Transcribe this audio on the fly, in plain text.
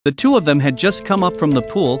The two of them had just come up from the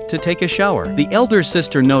pool to take a shower. The elder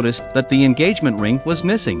sister noticed that the engagement ring was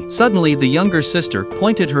missing. Suddenly the younger sister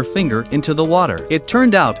pointed her finger into the water. It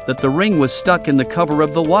turned out that the ring was stuck in the cover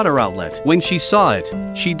of the water outlet. When she saw it,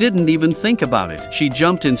 she didn't even think about it. She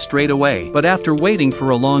jumped in straight away. But after waiting for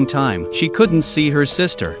a long time, she couldn't see her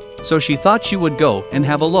sister. So she thought she would go and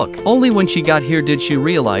have a look. Only when she got here did she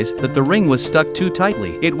realize that the ring was stuck too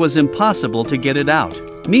tightly. It was impossible to get it out.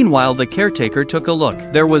 Meanwhile, the caretaker took a look.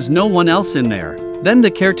 There was no one else in there. Then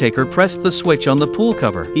the caretaker pressed the switch on the pool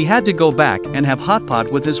cover. He had to go back and have hot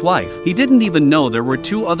pot with his wife. He didn't even know there were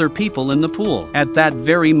two other people in the pool. At that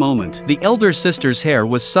very moment, the elder sister's hair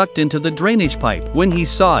was sucked into the drainage pipe. When he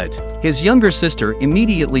saw it, his younger sister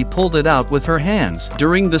immediately pulled it out with her hands.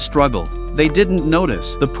 During the struggle, they didn't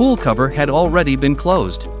notice the pool cover had already been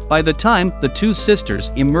closed. By the time the two sisters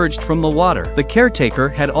emerged from the water, the caretaker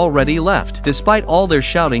had already left. Despite all their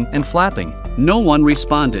shouting and flapping, no one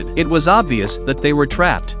responded. It was obvious that they were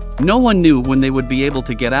trapped. No one knew when they would be able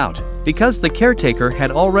to get out, because the caretaker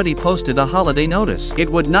had already posted a holiday notice. It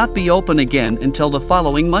would not be open again until the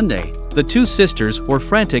following Monday. The two sisters were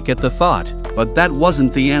frantic at the thought, but that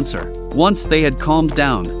wasn't the answer. Once they had calmed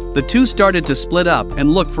down, the two started to split up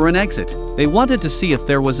and look for an exit. They wanted to see if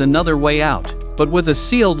there was another way out. But with a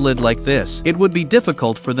sealed lid like this, it would be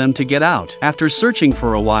difficult for them to get out. After searching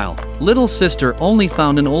for a while, little sister only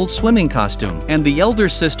found an old swimming costume, and the elder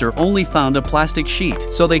sister only found a plastic sheet.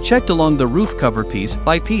 So they checked along the roof cover piece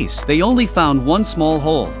by piece. They only found one small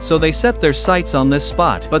hole, so they set their sights on this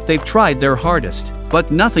spot. But they've tried their hardest. But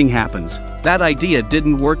nothing happens. That idea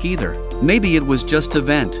didn't work either. Maybe it was just a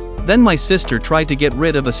vent. Then my sister tried to get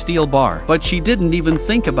rid of a steel bar, but she didn't even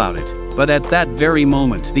think about it. But at that very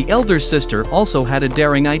moment, the elder sister also had a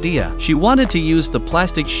daring idea. She wanted to use the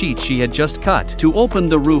plastic sheet she had just cut to open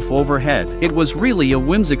the roof overhead. It was really a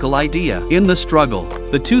whimsical idea. In the struggle,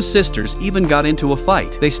 the two sisters even got into a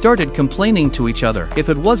fight. They started complaining to each other. If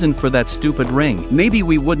it wasn't for that stupid ring, maybe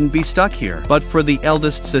we wouldn't be stuck here. But for the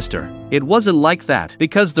eldest sister, it wasn't like that,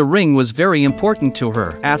 because the ring was very important to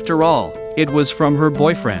her. After all, it was from her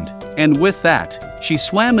boyfriend. And with that, she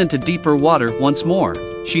swam into deeper water once more.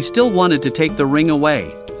 She still wanted to take the ring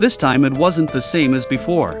away. This time it wasn't the same as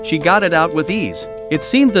before. She got it out with ease. It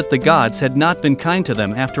seemed that the gods had not been kind to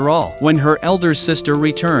them after all. When her elder sister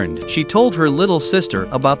returned, she told her little sister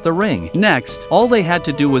about the ring. Next, all they had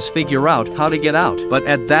to do was figure out how to get out. But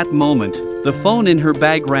at that moment, the phone in her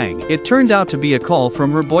bag rang. It turned out to be a call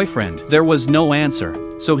from her boyfriend. There was no answer,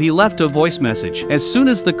 so he left a voice message. As soon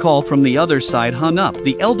as the call from the other side hung up,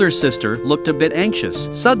 the elder sister looked a bit anxious.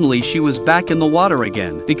 Suddenly she was back in the water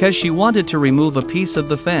again, because she wanted to remove a piece of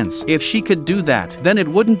the fence. If she could do that, then it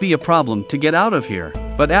wouldn't be a problem to get out of here.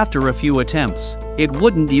 But after a few attempts, it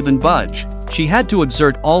wouldn't even budge. She had to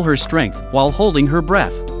exert all her strength while holding her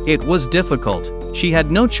breath. It was difficult. She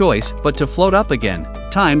had no choice but to float up again.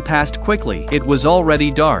 Time passed quickly. It was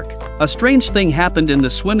already dark. A strange thing happened in the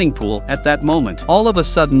swimming pool at that moment. All of a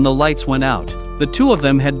sudden the lights went out. The two of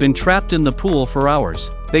them had been trapped in the pool for hours.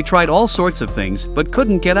 They tried all sorts of things but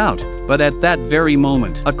couldn't get out. But at that very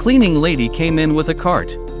moment, a cleaning lady came in with a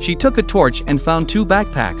cart. She took a torch and found two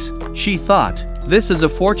backpacks. She thought, "This is a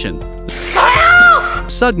fortune."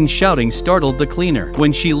 Sudden shouting startled the cleaner.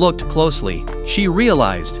 When she looked closely, she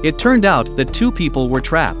realized it turned out that two people were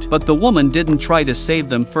trapped. But the woman didn't try to save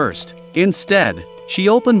them first. Instead, she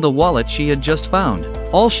opened the wallet she had just found.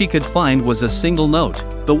 All she could find was a single note.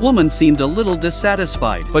 The woman seemed a little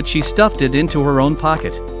dissatisfied, but she stuffed it into her own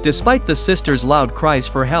pocket. Despite the sisters' loud cries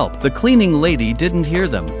for help, the cleaning lady didn't hear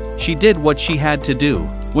them. She did what she had to do.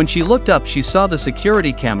 When she looked up, she saw the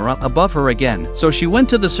security camera above her again. So she went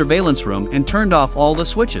to the surveillance room and turned off all the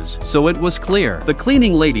switches. So it was clear the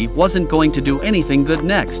cleaning lady wasn't going to do anything good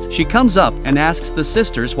next. She comes up and asks the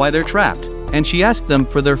sisters why they're trapped, and she asked them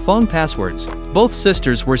for their phone passwords. Both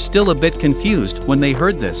sisters were still a bit confused when they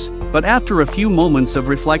heard this, but after a few moments of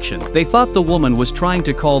reflection, they thought the woman was trying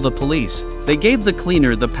to call the police. They gave the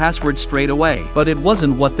cleaner the password straight away, but it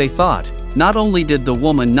wasn't what they thought. Not only did the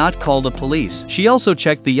woman not call the police, she also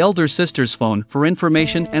checked the elder sister's phone for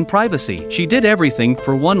information and privacy. She did everything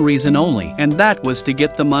for one reason only, and that was to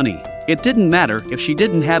get the money. It didn't matter if she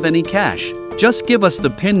didn't have any cash. Just give us the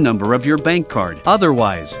PIN number of your bank card.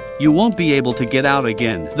 Otherwise, you won't be able to get out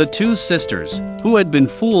again. The two sisters, who had been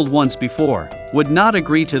fooled once before, would not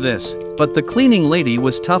agree to this, but the cleaning lady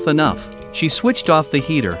was tough enough. She switched off the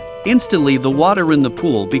heater. Instantly the water in the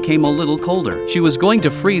pool became a little colder. She was going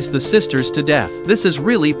to freeze the sisters to death. This is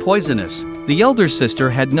really poisonous. The elder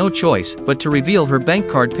sister had no choice but to reveal her bank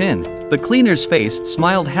card PIN. The cleaner's face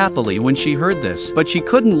smiled happily when she heard this, but she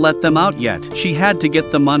couldn't let them out yet. She had to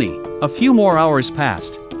get the money. A few more hours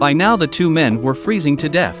passed. By now the two men were freezing to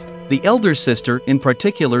death. The elder sister in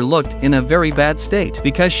particular looked in a very bad state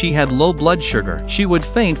because she had low blood sugar. She would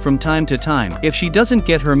faint from time to time if she doesn't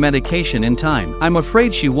get her medication in time. I'm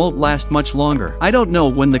afraid she won't last much longer. I don't know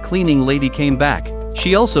when the cleaning lady came back.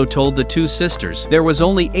 She also told the two sisters there was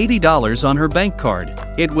only $80 on her bank card.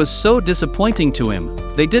 It was so disappointing to him.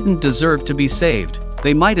 They didn't deserve to be saved.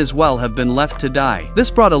 They might as well have been left to die. This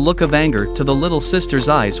brought a look of anger to the little sister's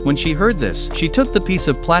eyes when she heard this. She took the piece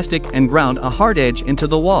of plastic and ground a hard edge into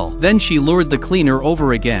the wall. Then she lured the cleaner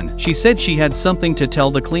over again. She said she had something to tell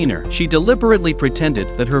the cleaner. She deliberately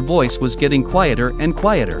pretended that her voice was getting quieter and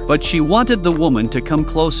quieter. But she wanted the woman to come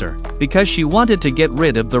closer, because she wanted to get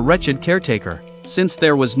rid of the wretched caretaker. Since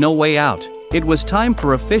there was no way out, it was time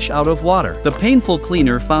for a fish out of water. The painful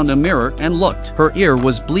cleaner found a mirror and looked. Her ear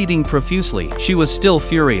was bleeding profusely. She was still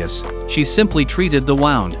furious. She simply treated the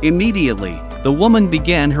wound. Immediately, the woman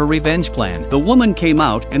began her revenge plan. The woman came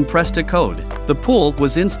out and pressed a code. The pool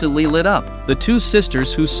was instantly lit up. The two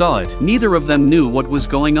sisters who saw it, neither of them knew what was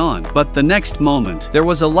going on. But the next moment, there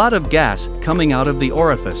was a lot of gas coming out of the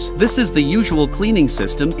orifice. This is the usual cleaning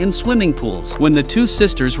system in swimming pools. When the two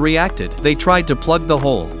sisters reacted, they tried to plug the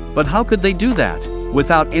hole. But how could they do that?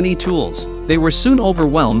 Without any tools. They were soon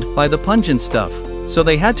overwhelmed by the pungent stuff. So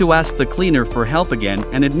they had to ask the cleaner for help again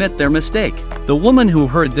and admit their mistake. The woman who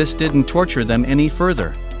heard this didn't torture them any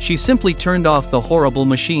further. She simply turned off the horrible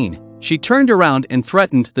machine. She turned around and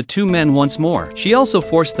threatened the two men once more. She also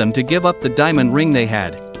forced them to give up the diamond ring they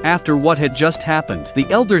had. After what had just happened, the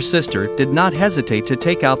elder sister did not hesitate to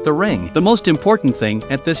take out the ring. The most important thing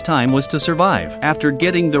at this time was to survive. After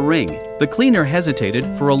getting the ring, the cleaner hesitated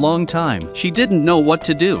for a long time. She didn't know what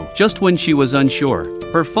to do. Just when she was unsure,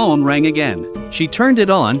 her phone rang again. She turned it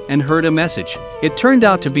on and heard a message. It turned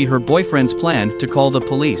out to be her boyfriend's plan to call the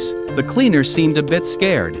police. The cleaner seemed a bit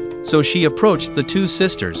scared, so she approached the two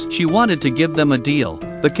sisters. She wanted to give them a deal.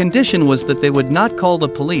 The condition was that they would not call the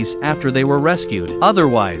police after they were rescued.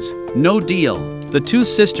 Otherwise, no deal. The two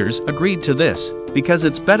sisters agreed to this, because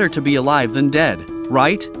it's better to be alive than dead,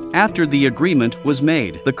 right? After the agreement was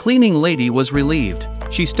made, the cleaning lady was relieved.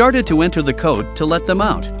 She started to enter the code to let them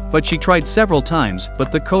out, but she tried several times,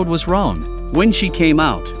 but the code was wrong. When she came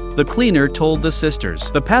out, the cleaner told the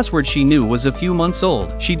sisters the password she knew was a few months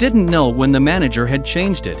old. She didn't know when the manager had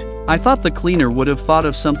changed it. I thought the cleaner would have thought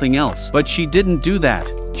of something else, but she didn't do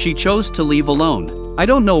that. She chose to leave alone. I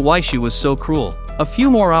don't know why she was so cruel. A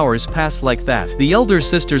few more hours passed like that. The elder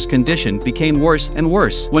sister's condition became worse and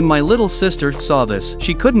worse. When my little sister saw this,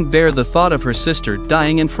 she couldn't bear the thought of her sister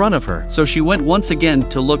dying in front of her, so she went once again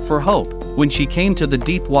to look for hope. When she came to the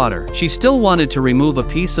deep water, she still wanted to remove a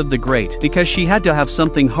piece of the grate because she had to have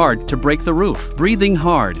something hard to break the roof. Breathing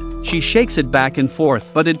hard, she shakes it back and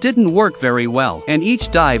forth, but it didn't work very well, and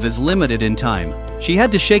each dive is limited in time. She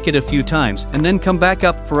had to shake it a few times and then come back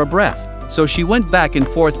up for a breath, so she went back and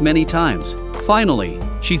forth many times. Finally,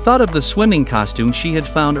 she thought of the swimming costume she had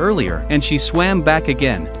found earlier, and she swam back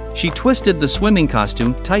again. She twisted the swimming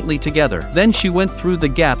costume tightly together. Then she went through the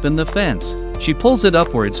gap in the fence. She pulls it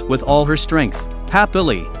upwards with all her strength.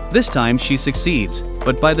 Happily, this time she succeeds,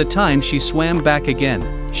 but by the time she swam back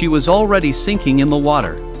again, she was already sinking in the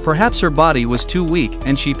water. Perhaps her body was too weak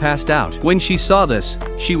and she passed out. When she saw this,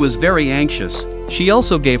 she was very anxious. She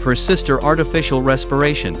also gave her sister artificial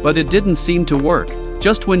respiration, but it didn't seem to work.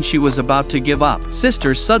 Just when she was about to give up,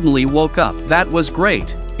 sister suddenly woke up. That was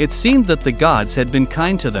great. It seemed that the gods had been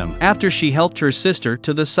kind to them. After she helped her sister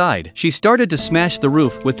to the side, she started to smash the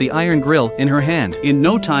roof with the iron grill in her hand. In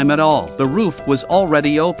no time at all, the roof was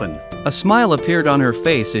already open. A smile appeared on her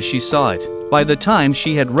face as she saw it. By the time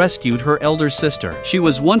she had rescued her elder sister, she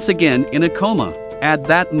was once again in a coma. At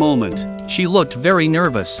that moment, she looked very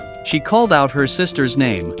nervous. She called out her sister's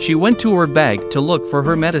name. She went to her bag to look for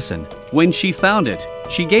her medicine. When she found it,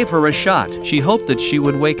 she gave her a shot. She hoped that she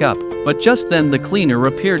would wake up, but just then the cleaner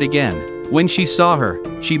appeared again. When she saw her,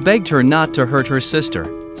 she begged her not to hurt her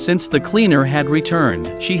sister. Since the cleaner had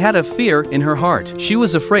returned, she had a fear in her heart. She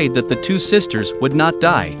was afraid that the two sisters would not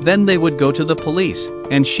die. Then they would go to the police,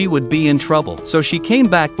 and she would be in trouble. So she came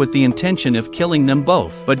back with the intention of killing them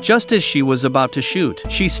both. But just as she was about to shoot,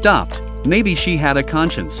 she stopped. Maybe she had a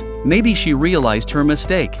conscience. Maybe she realized her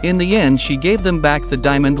mistake. In the end, she gave them back the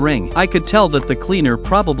diamond ring. I could tell that the cleaner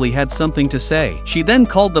probably had something to say. She then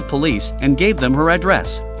called the police and gave them her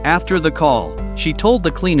address. After the call, she told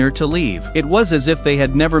the cleaner to leave. It was as if they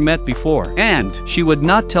had never met before, and she would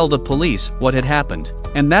not tell the police what had happened.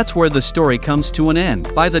 And that's where the story comes to an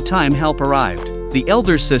end. By the time help arrived, the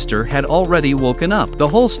elder sister had already woken up. The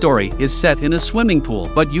whole story is set in a swimming pool,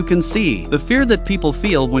 but you can see the fear that people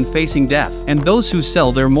feel when facing death, and those who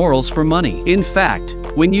sell their morals for money. In fact,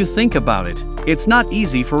 when you think about it, it's not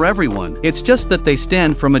easy for everyone. It's just that they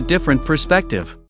stand from a different perspective.